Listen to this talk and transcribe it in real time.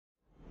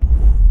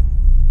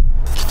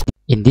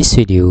In this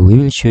video, we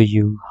will show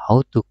you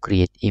how to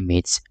create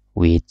image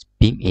with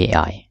Bing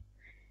AI.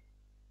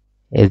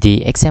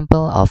 The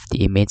example of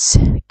the image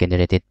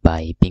generated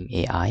by Bing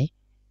AI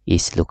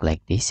is look like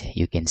this.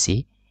 You can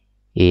see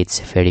it's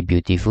very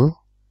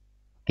beautiful.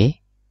 Okay,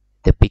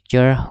 the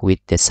picture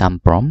with the some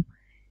prompt,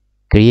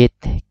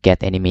 create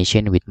cat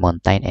animation with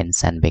mountain and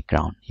sun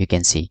background. You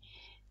can see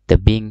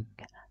the Bing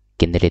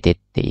generated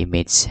the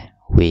image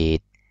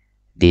with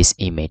this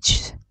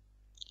image.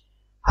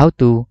 How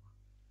to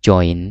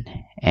join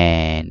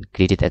and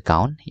create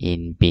account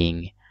in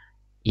Bing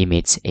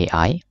Image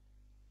AI.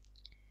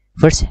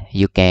 First,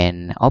 you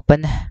can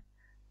open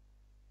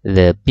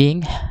the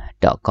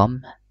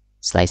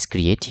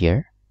bing.com/create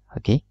here.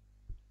 Okay,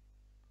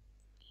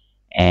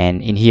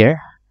 and in here,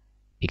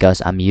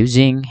 because I'm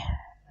using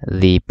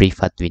the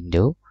private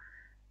window,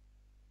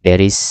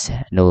 there is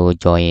no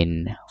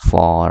join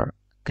for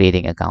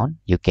creating account.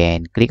 You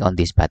can click on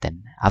this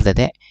button. After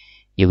that,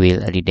 you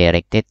will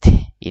redirect it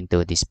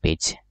into this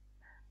page,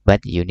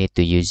 but you need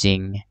to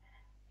using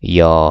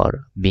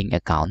your Bing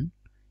account.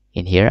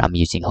 In here, I'm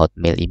using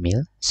Hotmail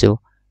email, so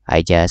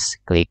I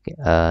just click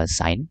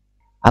sign.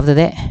 After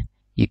that,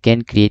 you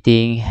can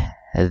creating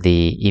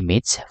the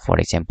image. For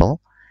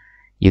example,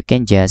 you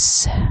can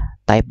just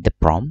type the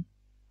prompt.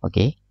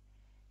 Okay,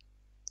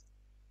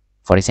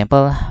 for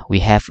example, we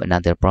have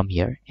another prompt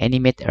here: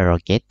 animate a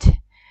rocket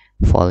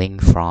falling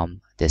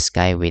from the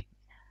sky with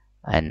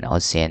an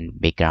ocean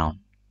background.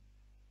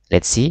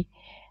 Let's see.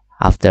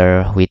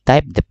 After we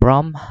type the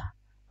prompt,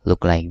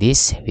 look like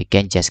this, we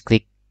can just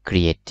click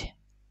create.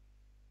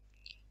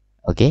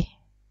 Okay,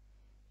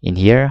 in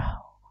here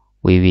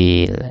we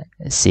will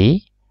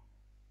see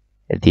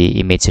the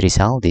image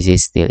result. This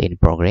is still in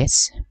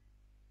progress.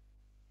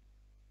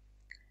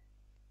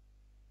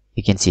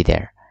 You can see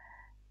there.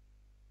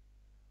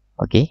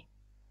 Okay,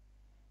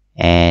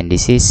 and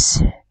this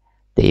is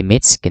the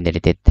image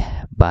generated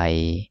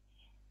by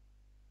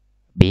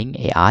Bing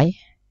AI,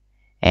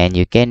 and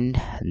you can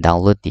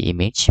download the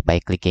image by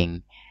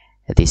clicking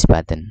this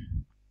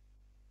button,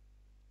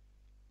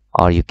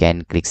 or you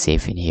can click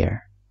save in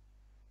here.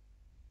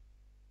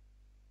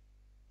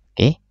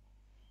 Okay,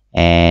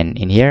 and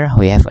in here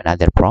we have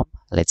another prompt.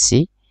 Let's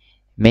see.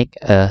 Make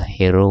a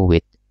hero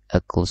with a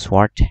cool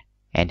sword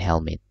and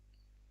helmet.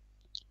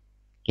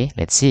 Okay,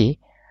 let's see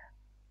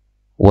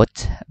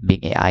what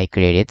Bing AI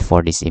created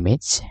for this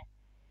image.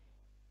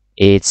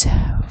 It's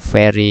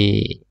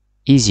very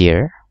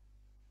easier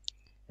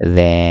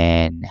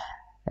than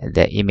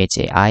the image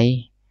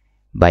AI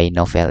by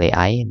Novel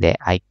AI that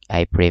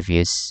I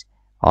previous,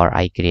 or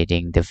I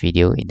creating the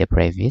video in the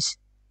previous.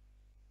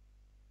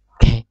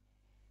 Okay,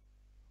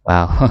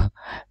 wow.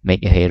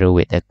 Make a hero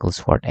with a cool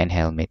sword and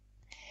helmet.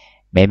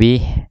 Maybe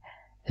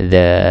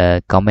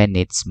the comment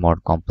needs more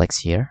complex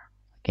here.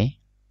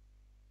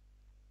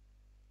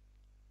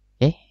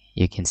 Okay,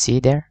 you can see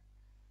there,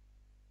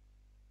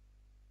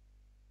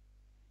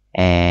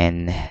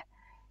 and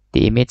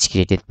the image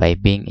created by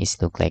Bing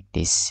is look like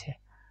this.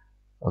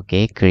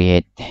 Okay,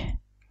 create.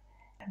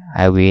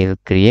 I will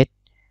create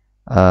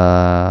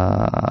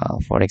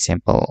for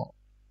example,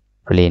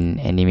 plain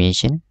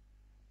animation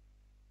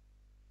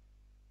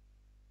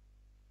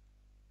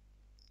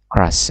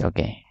cross.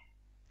 Okay,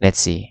 let's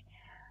see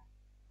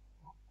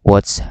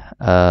what's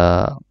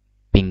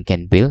Bing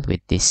can build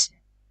with this.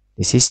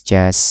 This is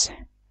just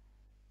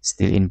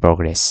still in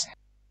progress,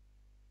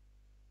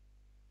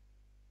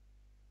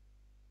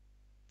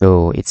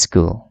 so it's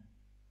cool.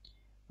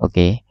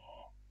 Okay,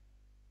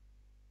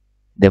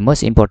 the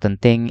most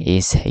important thing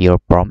is your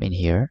prompt in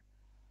here.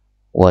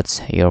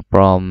 What's your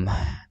prompt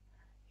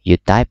you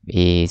type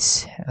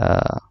is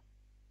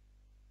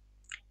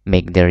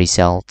make the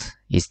result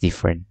is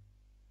different.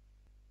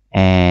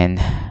 And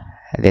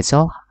that's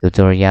all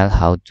tutorial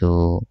how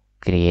to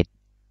create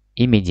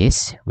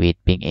images with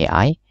Bing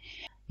AI.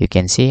 You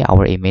can see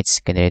our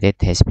image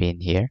generated has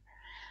been here,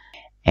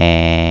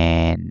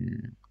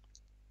 and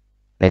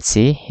let's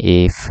see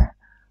if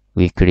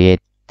we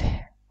create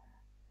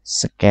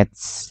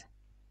sketch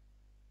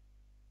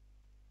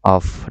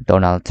of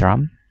Donald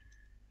Trump,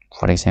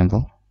 for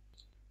example.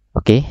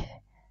 Okay,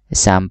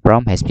 some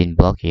prompt has been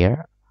blocked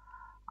here.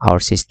 Our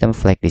system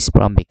flagged this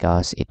prompt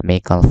because it may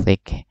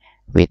conflict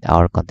with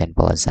our content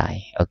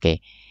policy.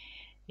 Okay,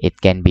 it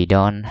can be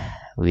done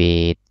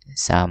with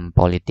some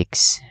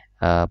politics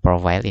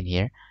profile in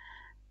here.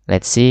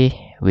 Let's see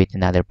with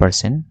another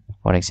person,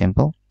 for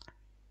example,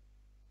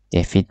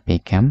 David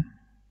Beckham.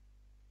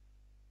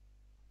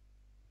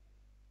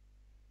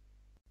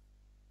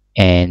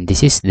 And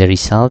this is the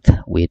result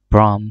with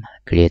prompt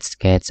create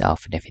sketch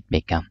of David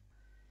Beckham.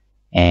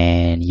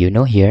 And you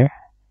know here,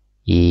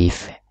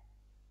 if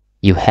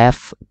you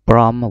have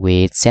prompt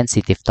with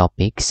sensitive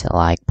topics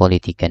like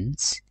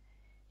politicians,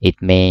 it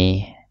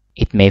may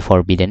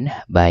forbidden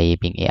by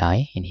Bing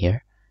AI in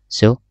here.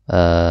 So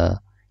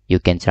you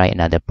can try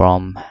another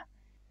prompt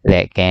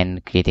that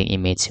can creating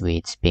image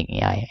with Bing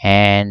AI.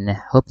 And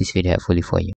hope this video helpful for you.